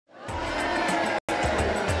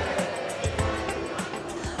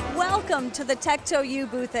Welcome to the Tecto-U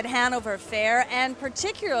booth at Hanover Fair, and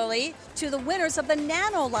particularly to the winners of the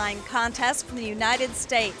Nanoline contest from the United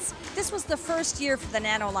States. This was the first year for the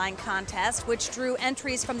Nanoline contest, which drew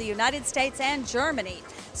entries from the United States and Germany.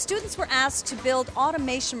 Students were asked to build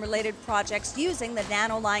automation-related projects using the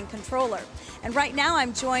Nanoline controller. And right now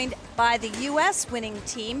I'm joined by the U.S. winning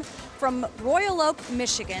team from Royal Oak,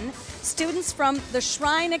 Michigan, students from the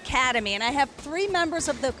Shrine Academy. And I have 3 members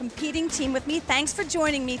of the competing team with me. Thanks for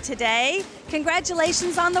joining me today.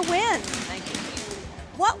 Congratulations on the win. Thank you.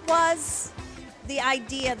 What was the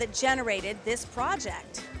idea that generated this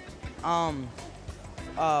project?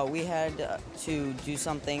 We had to do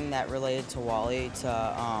something that related to WALL-E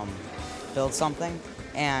to build something,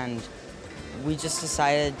 and we just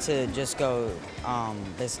decided to just go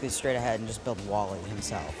basically straight ahead and just build WALL-E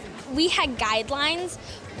himself. We had guidelines.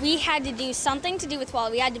 We had to do something to do with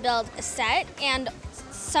WALL-E. We had to build a set and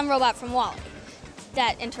some robot from WALL-E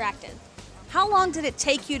that interacted. How long did it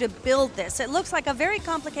take you to build this? It looks like a very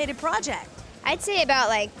complicated project. I'd say about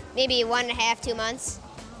maybe 1.5, 2 months.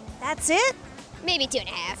 That's it? Maybe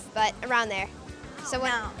 2.5, but around there. So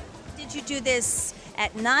Now, did you do this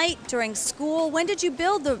at night, during school? When did you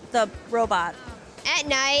build the robot? at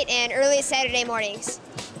night and early Saturday mornings.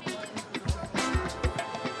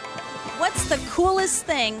 What's the coolest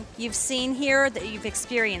thing you've seen here that you've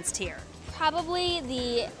experienced here? Probably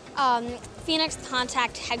the Phoenix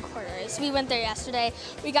Contact headquarters. We went there yesterday.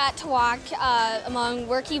 We got to walk among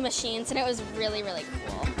working machines, and it was really, really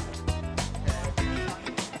cool.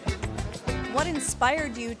 What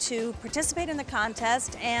inspired you to participate in the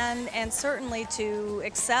contest and certainly to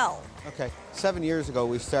excel? Okay, 7 years ago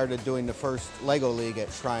we started doing the first LEGO League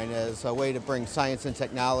at Shrine as a way to bring science and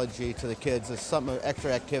technology to the kids as some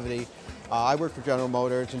extra activity. I work for General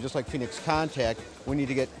Motors, and just like Phoenix Contact, we need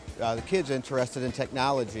to get the kids interested in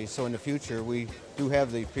technology. So in the future we do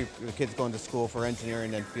have the kids going to school for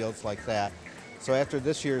engineering and fields like that. So after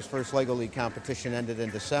this year's first LEGO League competition ended in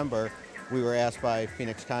December, we were asked by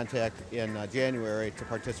Phoenix Contact in January to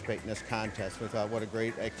participate in this contest. We thought, what a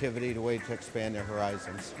great activity, the way to expand their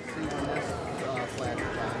horizons.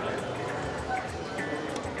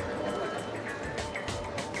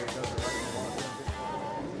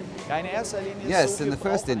 Yes, in the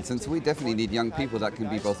first instance, we definitely need young people that can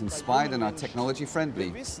be both inspired and are technology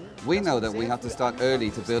friendly. We know that we have to start early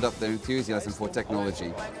to build up their enthusiasm for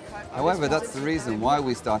technology. However, that's the reason why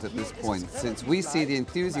we start at this point, since we see the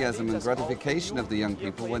enthusiasm and gratification of the young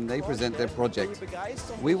people when they present their project.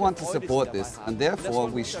 We want to support this, and therefore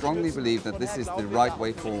we strongly believe that this is the right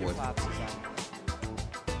way forward.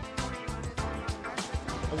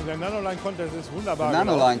 The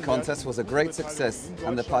Nanoline contest was a great success,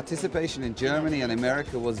 and the participation in Germany and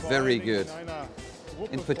America was very good.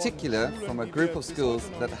 In particular, from a group of schools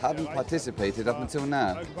that haven't participated up until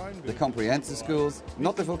now. The comprehensive schools,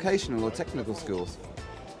 not the vocational or technical schools.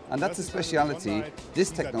 And that's a speciality, this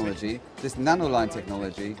technology, this Nanoline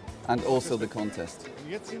technology, and also the contest.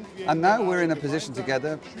 And now we're in a position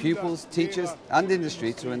together, pupils, teachers, and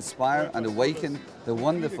industry, to inspire and awaken the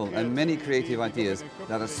wonderful and many creative ideas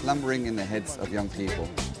that are slumbering in the heads of young people.